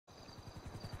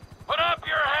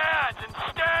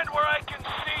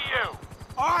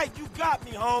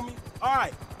me, homie. All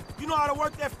right, you know how to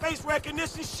work that face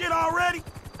recognition shit already?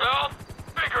 Well,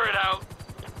 figure it out.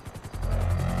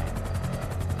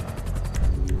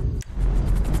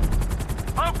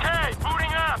 Okay,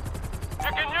 booting up.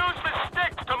 You can use the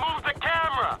sticks to move the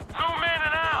camera. Zoom in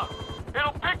and out.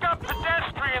 It'll pick up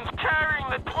pedestrians carrying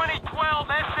the 2012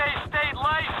 SA state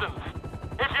license.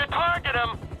 If you target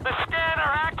them, the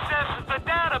scanner accesses the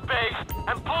database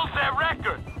and pulls their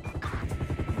record.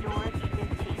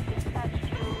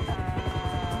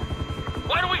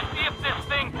 Why don't we see if this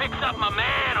thing picks up my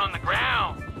man on the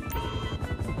ground?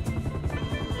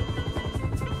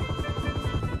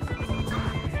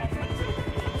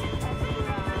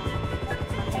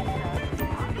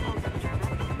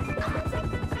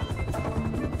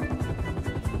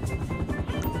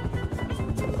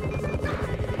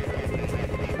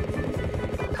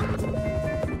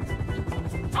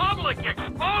 Public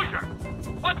exposure?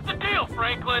 What's the deal,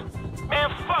 Franklin? Man,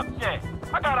 fuck that.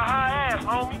 I got a high ass,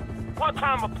 homie. One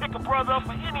time I'll pick a brother up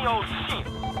for any old shit.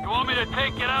 You want me to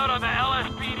take it out on the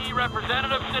LSPD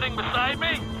representative sitting beside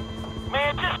me?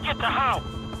 Man, just get the house.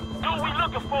 Dude we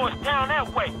looking for is down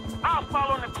that way. I'll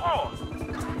follow in the car.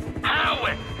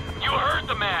 Howitt, you heard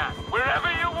the man.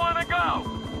 Wherever you want to go.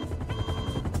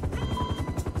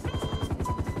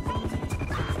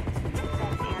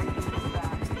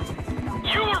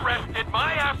 You arrested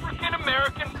my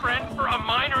African-American friend for a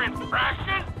minor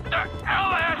infraction? The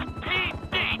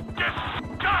LSPD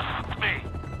disgusts me!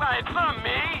 It's not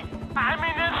me. I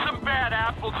mean, there's some bad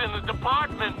apples in the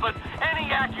department, but any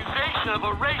accusation of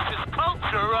a racist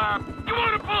culture, You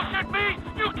want to bullshit me?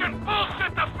 You can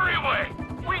bullshit the freeway!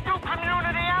 We do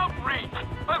community outreach,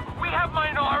 but we have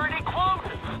minority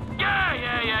quotas. Yeah,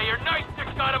 your night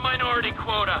stick's got a minority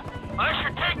quota. I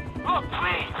should take... Look,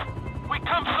 please! We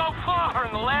come so far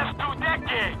in the last 2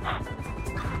 decades.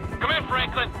 Come in,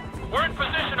 Franklin. We're in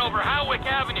position over Howick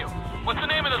Avenue. What's the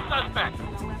name of the suspect?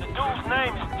 The dude's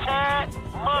name is Chad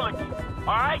Mulligan. All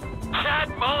right? Chad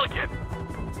Mulligan.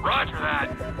 Roger that.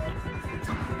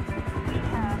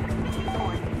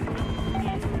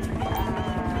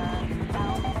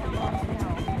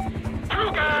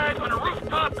 Two guys on a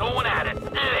rooftop going at it. The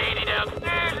lady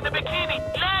downstairs in the bikini.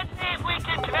 Let's see if we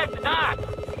can connect the dots.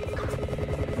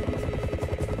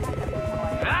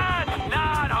 That's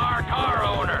not our car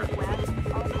owner.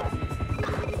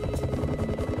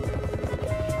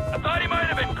 I thought he might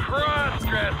have been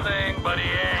cross-dressing, but he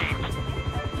ain't.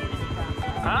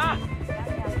 Huh?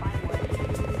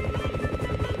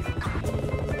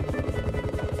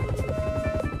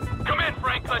 Come in,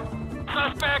 Franklin.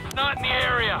 Suspect's not in the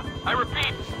area. I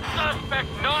repeat, suspect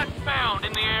not found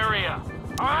in the area.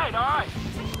 All right.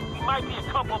 He might be a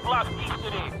couple blocks east of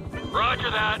there.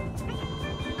 Roger that.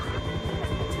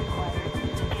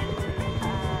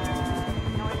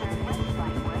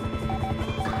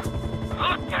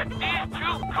 Look at these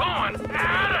two going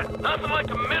at it! Nothing like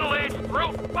a middle-aged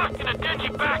brute fucked in a dingy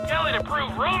back alley to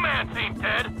prove romance ain't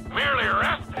dead. Merely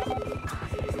arrested.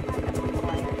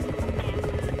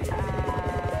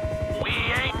 We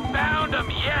ain't found him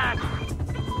yet.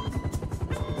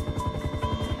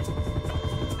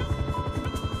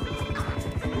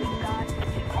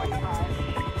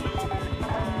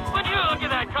 Would you look at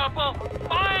that couple?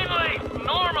 Finally!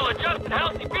 Normal, adjusted,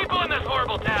 healthy people in this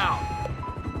horrible town.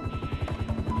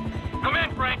 Come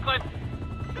in, Franklin.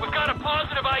 We've got a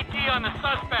positive ID on the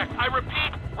suspect. I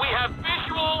repeat, we have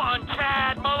visual on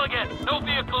Chad Mulligan. No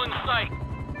vehicle in sight.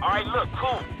 All right, look,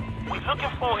 cool. We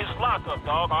looking for his lockup,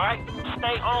 dog, all right?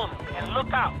 Stay on him and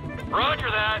look out.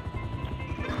 Roger that.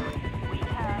 We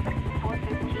have 415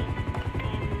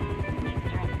 in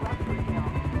Eastern Rockfordville.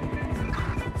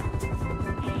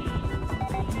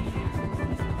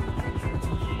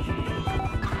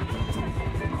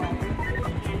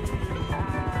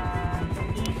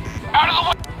 Out of the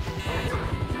way!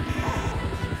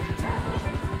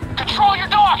 Control your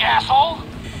dog, asshole!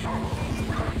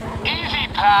 Easy,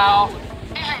 pal.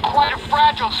 He's in quite a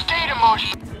fragile state of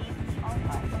motion.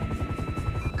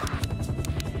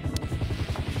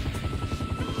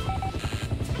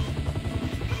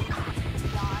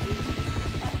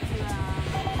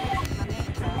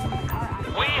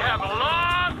 We have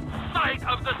lost sight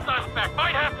of the suspect.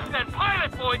 Might have to send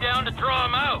Pilot Boy down to draw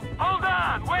him out. Hold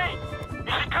on, wait.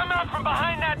 He should come out from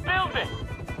behind that building.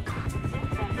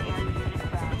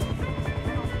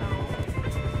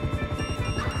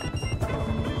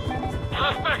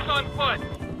 Suspect's on foot.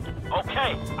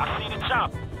 Okay, I see the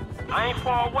chopper. I ain't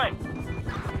far away.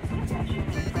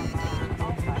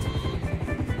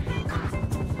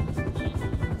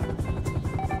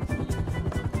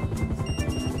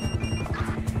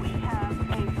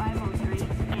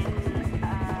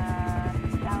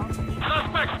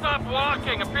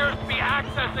 walking. Appears to be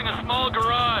accessing a small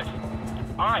garage.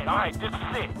 Alright, this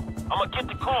is it. I'ma get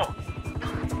the call.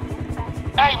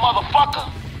 Hey,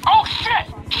 motherfucker! Oh, shit!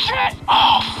 Shit!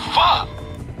 Oh, fuck!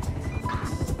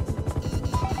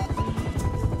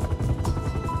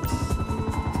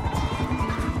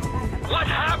 What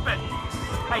happened?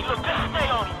 Hey, look, just stay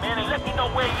on him, man, and let me know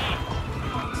where he is.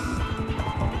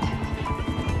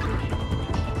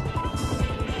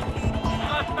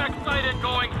 Suspect sighted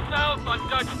going south on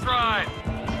Dutch Drive.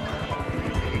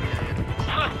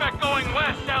 Suspect going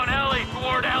west down alley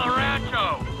toward El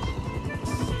Rancho.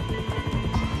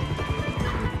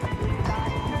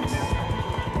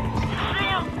 You see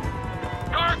him?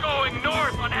 Car going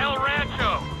north on El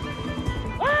Rancho.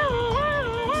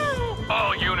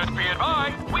 All units be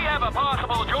advised, we have a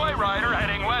possible joyrider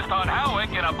heading west on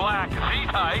Howick in a black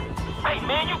Z-Type. Hey,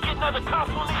 man, you getting other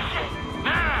cops on this shit?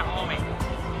 Nah, homie.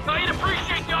 I'd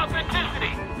appreciate the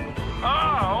authenticity.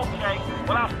 Oh, okay.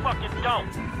 Well, I fucking don't.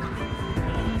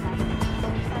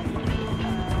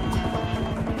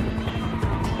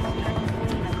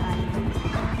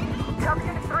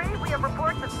 Unit 3, we have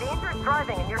reports of dangerous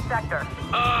driving in your sector.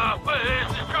 This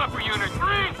is Chopper Unit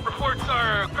 3. Reports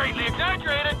are greatly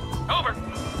exaggerated. Over.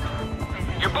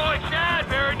 Your boy Chad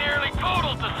very nearly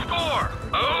totaled the score.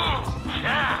 Oh,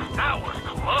 Chad, that was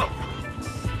close.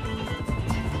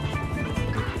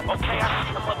 Okay, I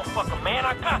see the motherfucker, man.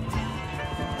 I got you.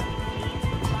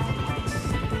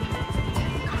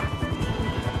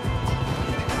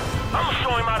 I'ma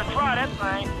show him how to try that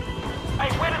thing.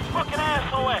 Hey, where this fucking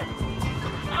asshole at?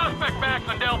 Suspect back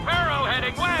on Del Perro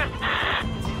heading west.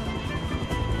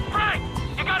 Frank,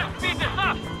 you gotta speed this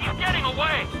up. He's getting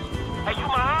away. Hey, you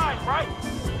my eyes, right?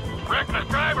 Reckless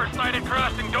driver sighted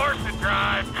crossing Dorset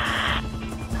Drive.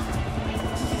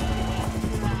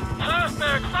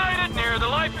 Suspect sighted near the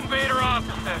Life Invader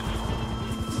offices.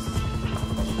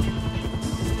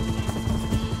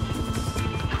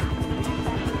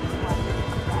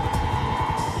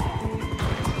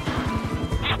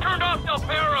 He's turned off Del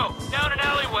Perro, down an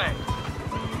alleyway.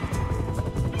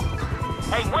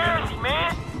 Hey, where is he,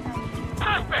 man?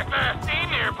 Suspect last seen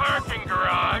near parking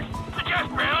garage. Suggest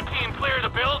ground team clear the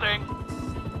building.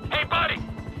 Hey, buddy,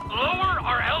 lower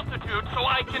our altitude so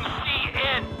I can see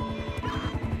in.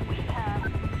 We have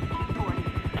 40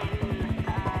 in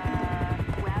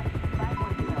west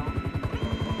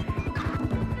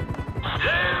 510.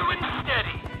 Slow and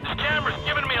steady. This camera's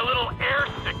giving me a little air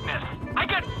sickness. I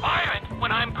get violent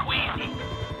when I'm queasy.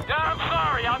 Yeah, I'm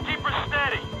sorry. I'll keep her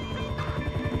steady.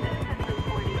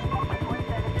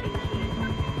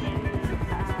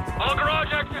 All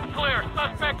garage exits clear.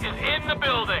 Suspect is in the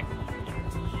building.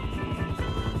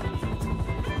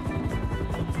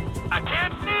 I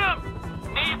can't see him.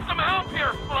 Need some help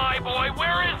here, flyboy.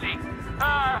 Where is he?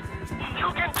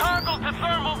 You can toggle to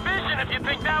thermal vision if you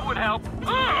think that would help.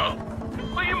 Oh!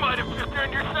 Well, you might have just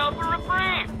earned yourself a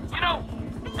reprieve. You know,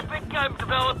 I think I'm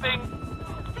developing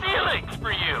feelings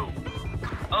for you.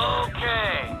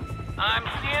 Okay. I'm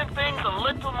seeing things a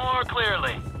little more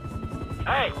clearly.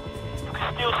 Hey, you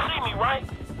can still see me, right?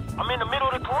 I'm in the middle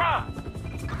of the garage.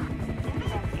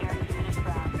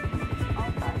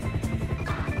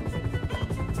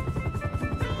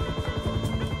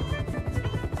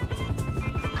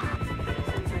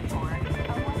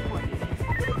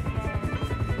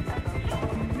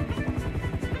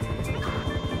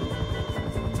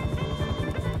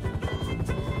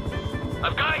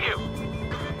 I've got you.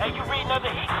 Hey, you reading other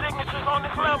heat signatures on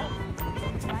this level?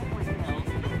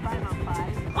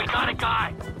 We got a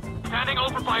guy. Standing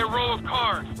over by a row of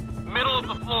cars. Middle of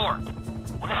the floor.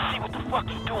 Well, let's see what the fuck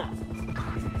he's doing.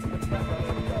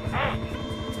 Hey,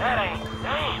 that ain't...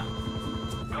 Damn.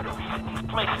 You're the reason these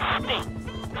places stink.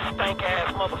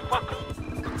 Stank-ass motherfucker.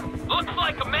 Looks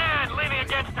like a man leaning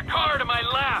against a car to my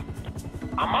left.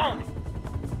 I'm on it.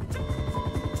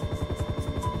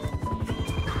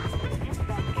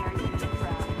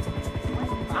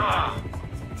 Nah,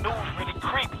 dude's really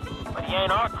creepy, but he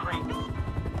ain't our creep.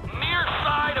 Near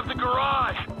side of the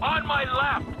garage. On my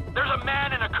left. There's a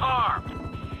man in a car.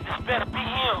 This better be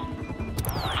him.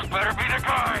 This better be the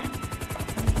guy.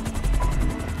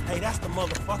 Hey, that's the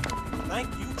motherfucker. Thank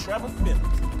you, Trevor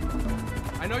Phillips.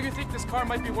 I know you think this car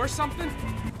might be worth something.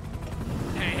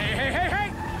 Hey, hey, hey, hey,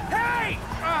 hey! Hey!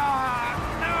 Ah,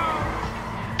 no!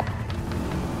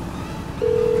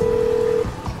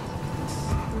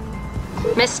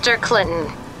 Mr. Clinton.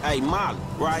 Hey, Molly,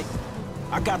 right?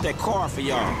 I got that car for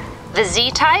y'all. The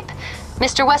Z-Type?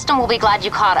 Mr. Weston will be glad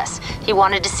you caught us. He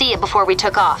wanted to see it before we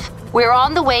took off. We're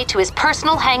on the way to his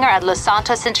personal hangar at Los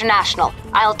Santos International.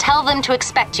 I'll tell them to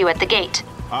expect you at the gate.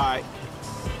 All right.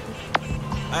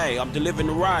 Hey, I'm delivering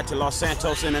the ride to Los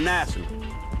Santos International.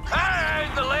 Hey,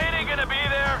 is the lady gonna be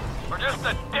there? Or just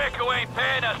a dick who ain't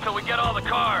paying us till we get all the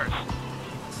cars?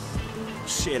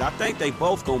 Shit, I think they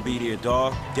both gonna be there,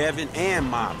 dawg. Devin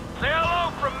and Molly. Say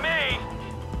hello from me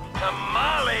to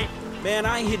Molly. Man,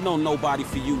 I ain't hitting on nobody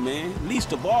for you, man.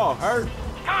 Least of all, her.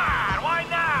 God, why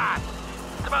not?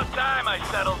 It's about time I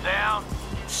settled down.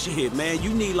 Shit, man, you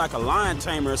need like a lion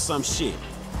tamer or some shit.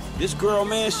 This girl,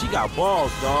 man, she got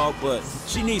balls, dawg, but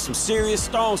she needs some serious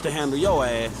stones to handle your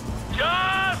ass.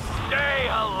 Just say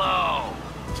hello.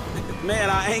 Man,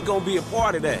 I ain't gonna be a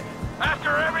part of that.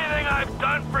 After everything I've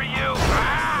done for you,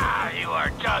 you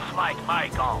are just like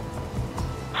Michael.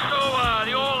 So,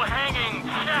 the old hanging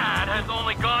Chad has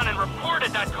only gone and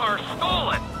reported that car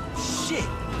stolen. Shit,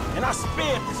 and I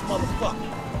spared this motherfucker.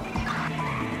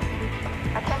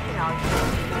 Attention all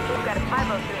units. We've got a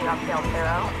 503 off Del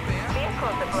Cerro. Vehicle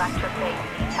is a black Trifade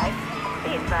E-type. Be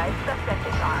advised, suspect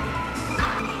is armed.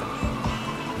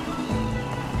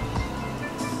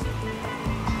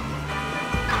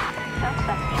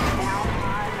 Suspect is down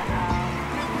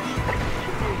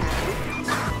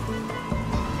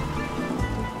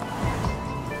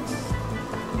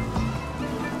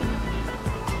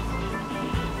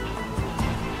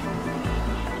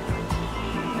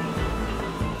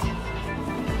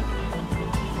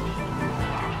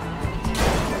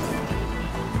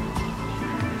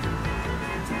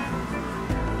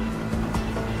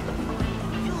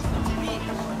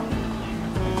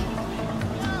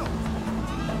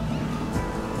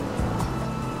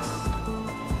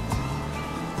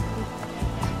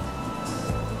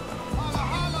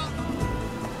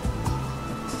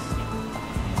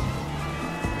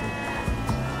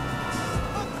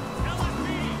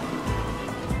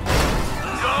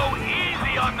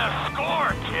on,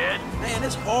 Man,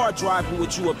 it's hard driving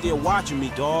with you up there watching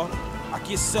me, dawg. I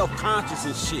get self-conscious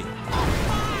and shit.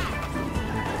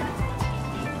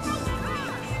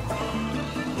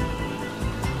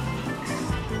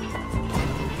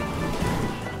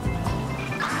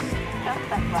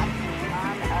 suspect left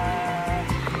on,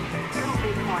 Little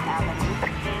Bighorn Avenue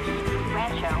in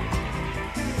Rancho.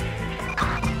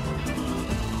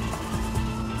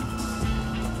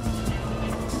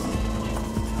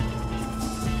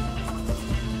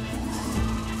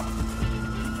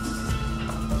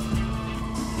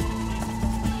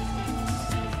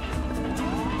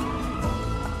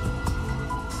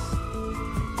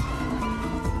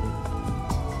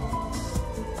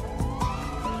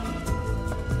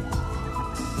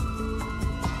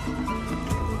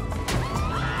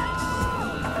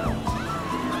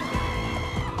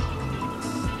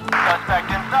 Suspect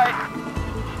in sight.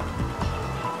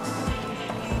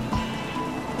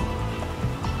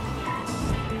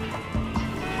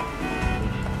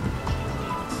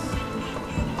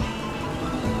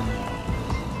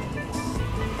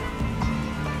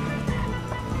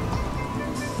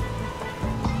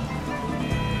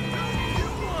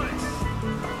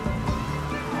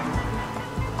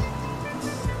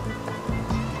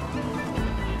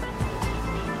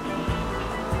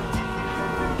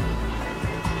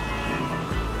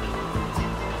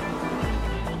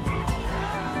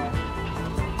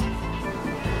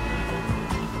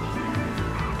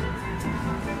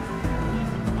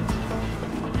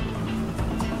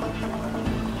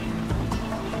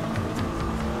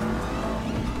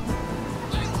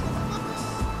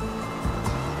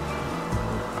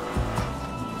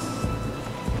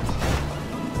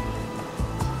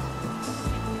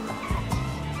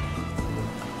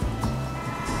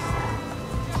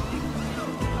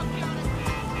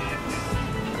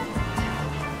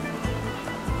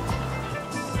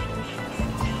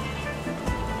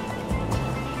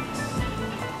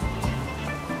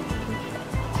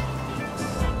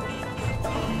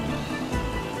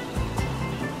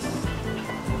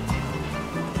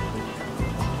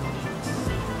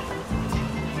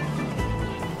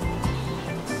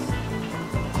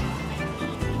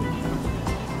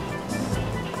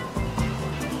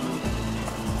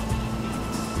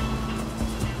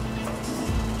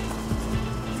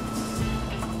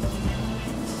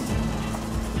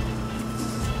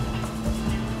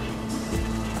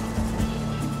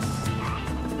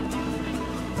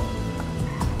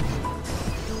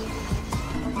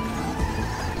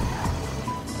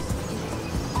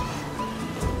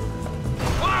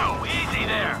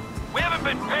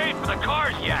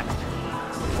 Yet.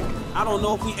 I don't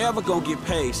know if we ever gonna get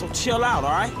paid, so chill out,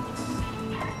 all right?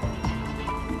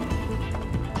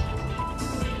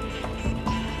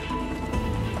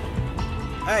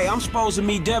 Hey, I'm supposed to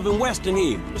meet Devin Weston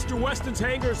here. Mr. Weston's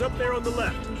hangar is up there on the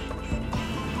left.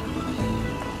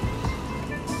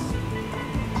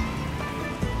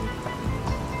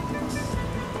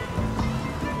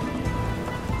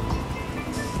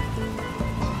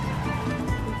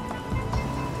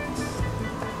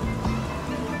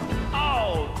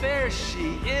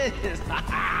 she is.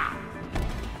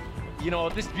 You know,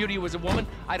 if this beauty was a woman,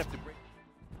 I'd have to break